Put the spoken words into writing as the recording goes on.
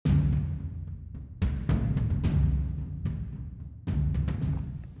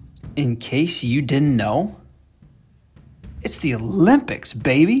In case you didn't know, it's the Olympics,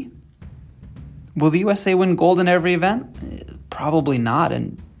 baby. Will the USA win gold in every event? Probably not,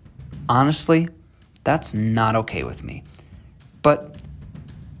 and honestly, that's not okay with me. But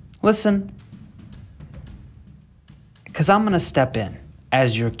listen, because I'm going to step in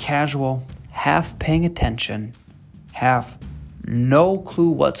as your casual, half paying attention, half no clue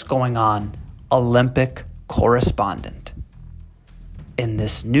what's going on Olympic correspondent. In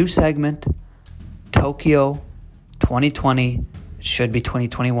this new segment, Tokyo 2020, it should be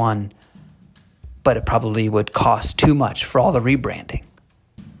 2021, but it probably would cost too much for all the rebranding.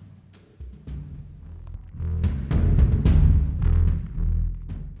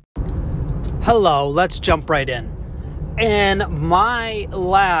 Hello, let's jump right in. And my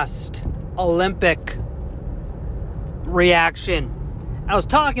last Olympic reaction, I was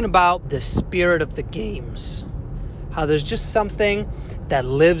talking about the spirit of the games. How there's just something that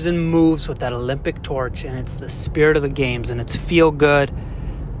lives and moves with that Olympic torch, and it's the spirit of the games, and it's feel good,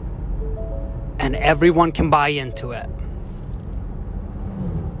 and everyone can buy into it.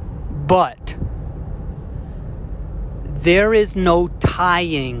 But there is no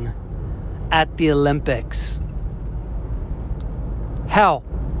tying at the Olympics. Hell,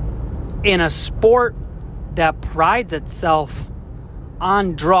 in a sport that prides itself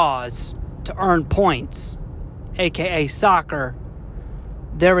on draws to earn points, aka soccer,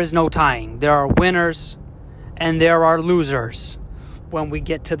 there is no tying. There are winners and there are losers when we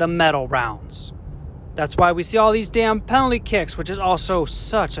get to the medal rounds. That's why we see all these damn penalty kicks, which is also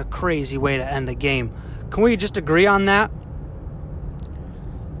such a crazy way to end the game. Can we just agree on that?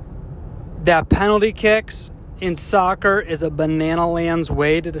 That penalty kicks in soccer is a banana land's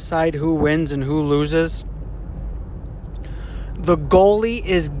way to decide who wins and who loses. The goalie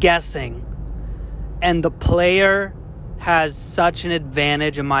is guessing, and the player has such an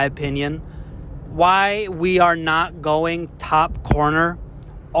advantage, in my opinion. Why we are not going top corner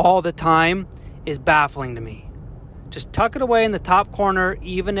all the time is baffling to me. Just tuck it away in the top corner.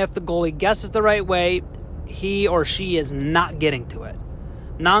 Even if the goalie guesses the right way, he or she is not getting to it.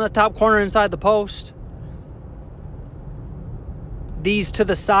 Not in the top corner inside the post. These to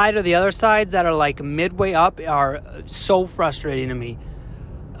the side or the other sides that are like midway up are so frustrating to me.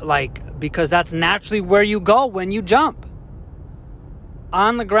 Because that's naturally where you go when you jump.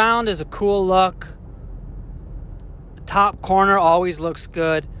 On the ground is a cool look. Top corner always looks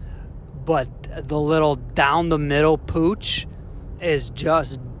good. But the little down the middle pooch is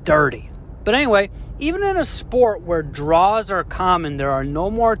just dirty. But anyway, even in a sport where draws are common, there are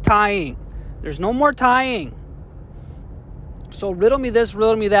no more tying. There's no more tying. So riddle me this,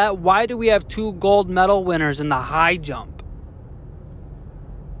 riddle me that. Why do we have 2 gold medal winners in the high jump?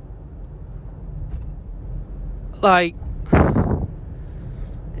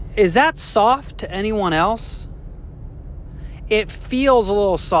 Is that soft to anyone else? It feels a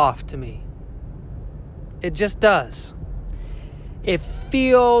little soft to me. It just does. It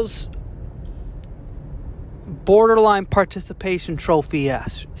feels borderline participation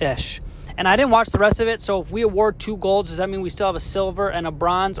trophy-ish. And I didn't watch the rest of it, so if we award 2 golds, does that mean we still have a silver and a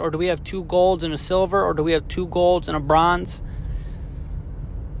bronze? Or do we have 2 golds and a silver? Or do we have 2 golds and a bronze?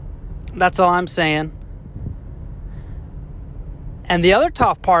 That's all I'm saying. And the other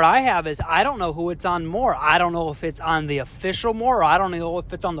tough part I have is I don't know who it's on more. I don't know if it's on the official more, or I don't know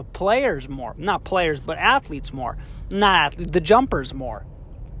if it's on the players more. Not players, but athletes more. Not athletes, the jumpers more.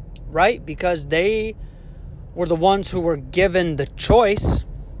 Right? Because they were the ones who were given the choice,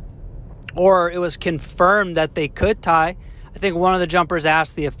 or it was confirmed that they could tie. I think one of the jumpers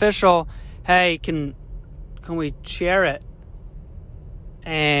asked the official, hey, can we share it?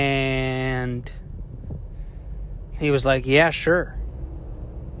 And he was like, yeah, sure.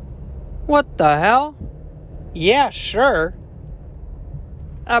 What the hell? Yeah, sure.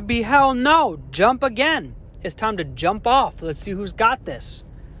 I'd be hell no. Jump again. It's time to jump off. Let's see who's got this.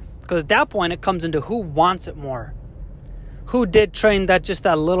 Because at that point, it comes into who wants it more. Who did train that just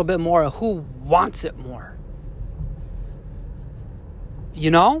a little bit more? Who wants it more?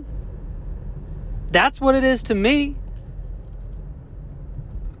 You know? That's what it is to me.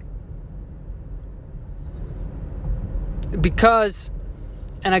 Because,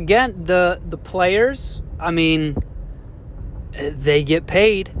 and again, the players, I mean, they get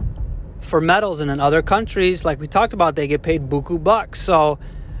paid for medals. And in other countries, like we talked about, they get paid buku bucks. So,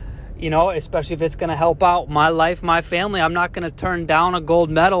 you know, especially if it's going to help out my life, my family, I'm not going to turn down a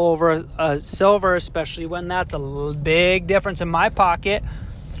gold medal over a silver, especially when that's a big difference in my pocket.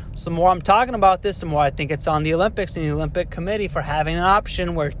 So the more I'm talking about this, the more I think it's on the Olympics and the Olympic Committee for having an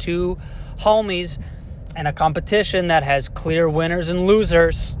option where 2 homies and a competition that has clear winners and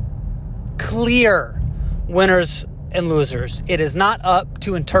losers clear winners and losers. It is not up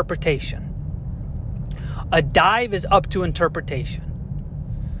to interpretation. A dive is up to interpretation.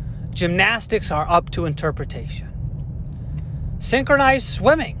 Gymnastics are up to interpretation. Synchronized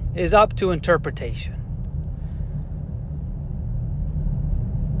swimming is up to interpretation.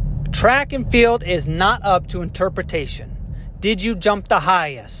 Track and field is not up to interpretation. Did you jump the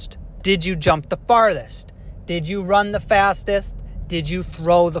highest? Did you jump the farthest? Did you run the fastest? Did you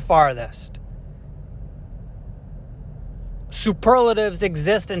throw the farthest? Superlatives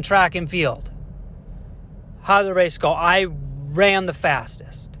exist in track and field. How did the race go? I ran the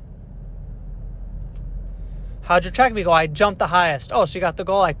fastest. How'd your track meet go? I jumped the highest. Oh, so you got the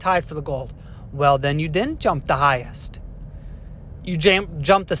gold? I tied for the gold. Well, then you didn't jump the highest. You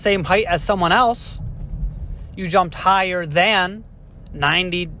jumped the same height as someone else. You jumped higher than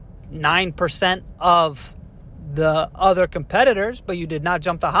 99% of the other competitors, but you did not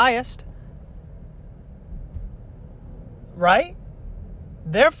jump the highest. Right?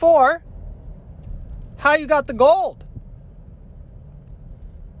 Therefore, how you got the gold?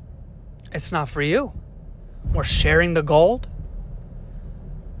 It's not for you. We're sharing the gold.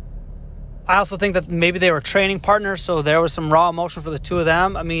 I also think that maybe they were training partners, so there was some raw emotion for the two of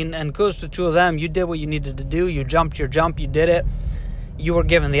them. I mean, and kudos to the two of them. You did what you needed to do. You jumped your jump. You did it. You were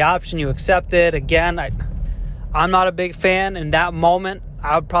given the option. You accepted. Again, I'm not a big fan. In that moment,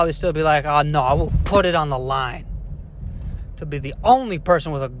 I would probably still be like, oh, no, I will put it on the line to be the only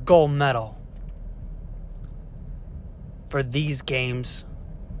person with a gold medal for these games.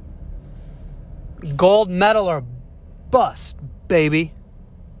 Gold medal or bust, baby.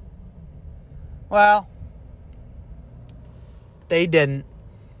 Well, they didn't.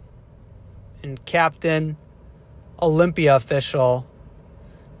 And Captain Olympia official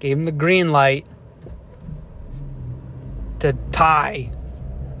gave him the green light to tie.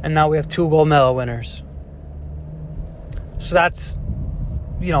 And now we have 2 gold medal winners. So that's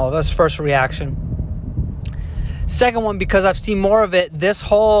first reaction. Second one, because I've seen more of it, this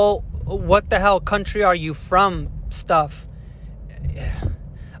whole what the hell country are you from stuff.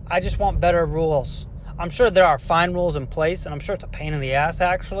 I just want better rules. I'm sure there are fine rules in place, and I'm sure it's a pain in the ass,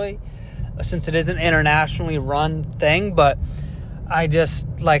 actually, since it is an internationally run thing, but I just,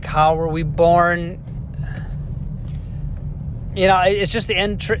 how were we born? It's just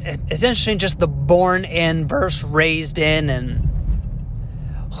it's interesting, just the born in versus raised in, and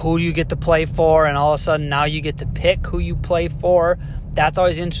who you get to play for, and all of a sudden now you get to pick who you play for. That's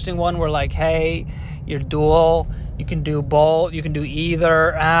always an interesting one where, hey, you're dual. You can do both. You can do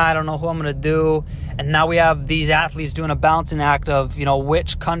either. I don't know who I'm going to do. And now we have these athletes doing a balancing act of,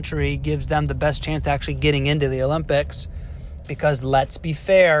 which country gives them the best chance of actually getting into the Olympics. Because let's be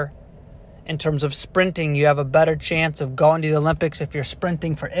fair, in terms of sprinting, you have a better chance of going to the Olympics if you're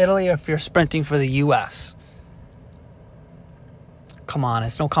sprinting for Italy or if you're sprinting for the U.S. Come on,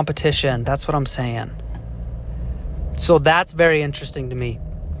 it's no competition. That's what I'm saying. So that's very interesting to me.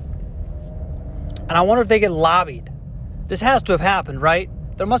 And I wonder if they get lobbied. This has to have happened, right?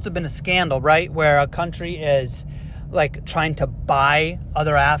 There must have been a scandal, right? Where a country is trying to buy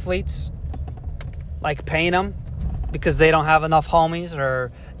other athletes, paying them because they don't have enough homies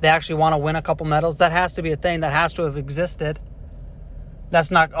or they actually want to win a couple medals. That has to be a thing that has to have existed. That's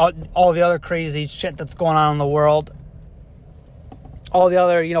not all the other crazy shit that's going on in the world. All the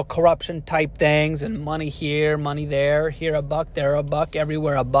other, corruption type things and money here, money there. Here a buck, there a buck,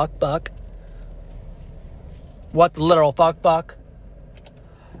 everywhere a buck. What, the literal fuck?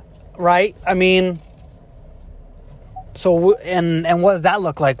 Right? I mean, so, and what does that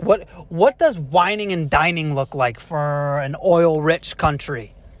look like? What does whining and dining look like for an oil-rich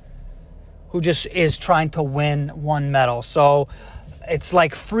country who just is trying to win one medal? So it's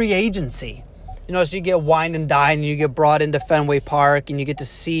like free agency. So you get wine and dine, and you get brought into Fenway Park, and you get to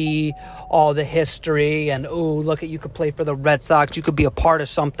see all the history, and, look, you could play for the Red Sox, you could be a part of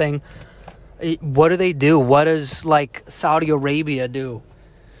something. What do they do? What does, Saudi Arabia do?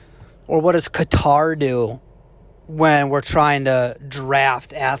 Or what does Qatar do when we're trying to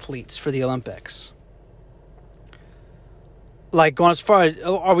draft athletes for the Olympics? Going as far as,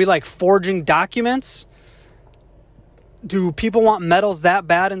 are we, forging documents? Do people want medals that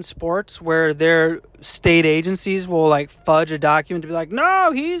bad in sports where their state agencies will fudge a document to be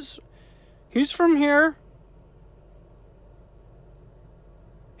no, he's from here.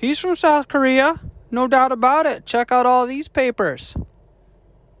 He's from South Korea. No doubt about it. Check out all these papers.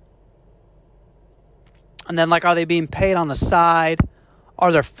 And then are they being paid on the side?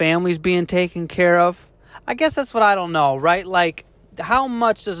 Are their families being taken care of? I guess that's what I don't know, right? How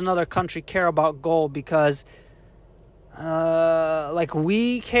much does another country care about gold? Because like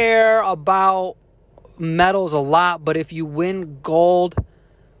we care about medals a lot, but if you win gold,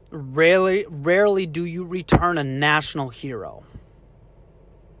 rarely do you return a national hero.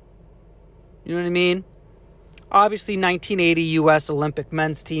 You know what I mean? Obviously, 1980 U.S. Olympic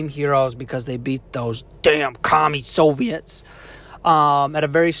men's team heroes because they beat those damn commie Soviets at a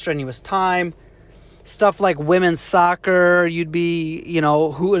very strenuous time. Stuff like women's soccer, you'd be,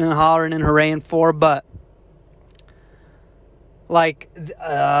 hooting and hollering and hooraying for, but like,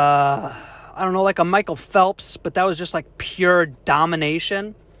 I don't know, like a Michael Phelps, but that was just like pure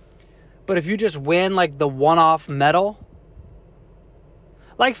domination. But if you just win like the one-off medal,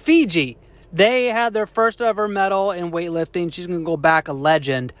 like Fiji, they had their first ever medal in weightlifting. She's going to go back a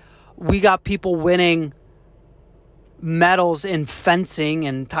legend. We got people winning medals in fencing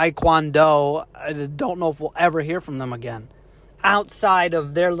and taekwondo. I don't know if we'll ever hear from them again outside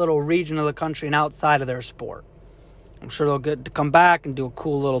of their little region of the country and outside of their sport. I'm sure they'll get to come back and do a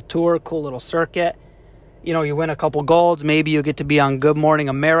cool little tour, cool little circuit. You win a couple golds. Maybe you'll get to be on Good Morning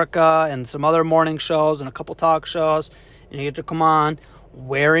America and some other morning shows and a couple talk shows. And you get to come on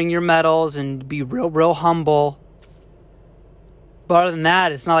wearing your medals and be real humble. But other than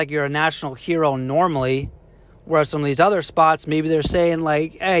that, it's not like you're a national hero normally. Whereas some of these other spots, maybe they're saying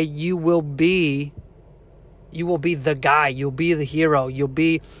like, hey, you will be the guy. You'll be the hero. You'll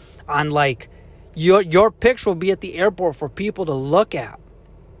be on like, your picture will be at the airport for people to look at.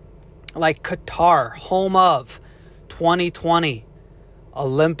 Like Qatar, home of 2020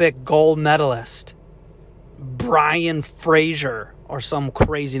 Olympic gold medalist Brian Fraser or some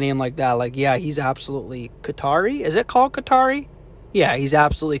crazy name like that. Like, yeah, he's absolutely Qatari. Is it called Qatari? Yeah, he's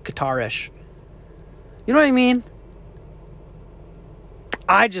absolutely Qatarish. You know what I mean?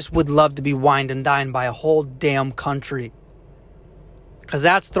 I just would love to be wined and dined by a whole damn country. Because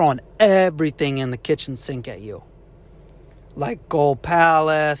that's throwing everything in the kitchen sink at you. Like Gold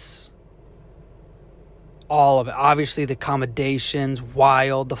Palace. All of it. Obviously, the accommodations,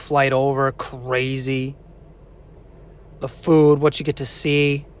 wild. The flight over, crazy. The food, what you get to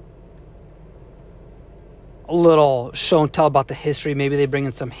see. A little show and tell about the history. Maybe they bring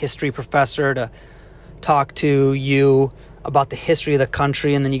in some history professor to talk to you about the history of the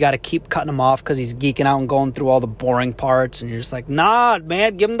country, and then you got to keep cutting him off because he's geeking out and going through all the boring parts, and you're just like, nah,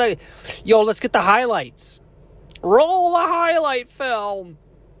 man, give him let's get the highlights. Roll the highlight film.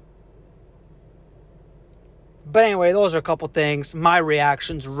 But anyway, those are a couple things. My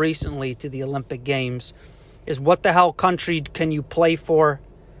reactions recently to the Olympic Games is what the hell country can you play for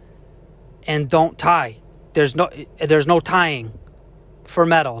and don't tie? There's no tying for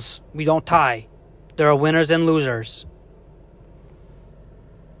medals. We don't tie. There are winners and losers.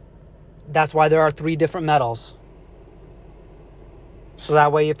 That's why there are 3 different medals. So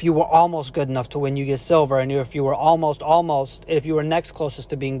that way, if you were almost good enough to win, you get silver. And if you were if you were next closest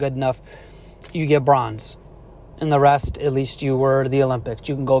to being good enough, you get bronze. And the rest, at least you were the Olympics.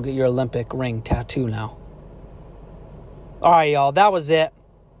 You can go get your Olympic ring tattoo now. All right, y'all. That was it.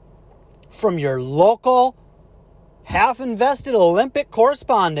 From your local, half-invested Olympic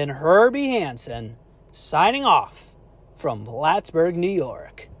correspondent, Herbie Hansen, signing off from Plattsburgh, New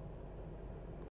York.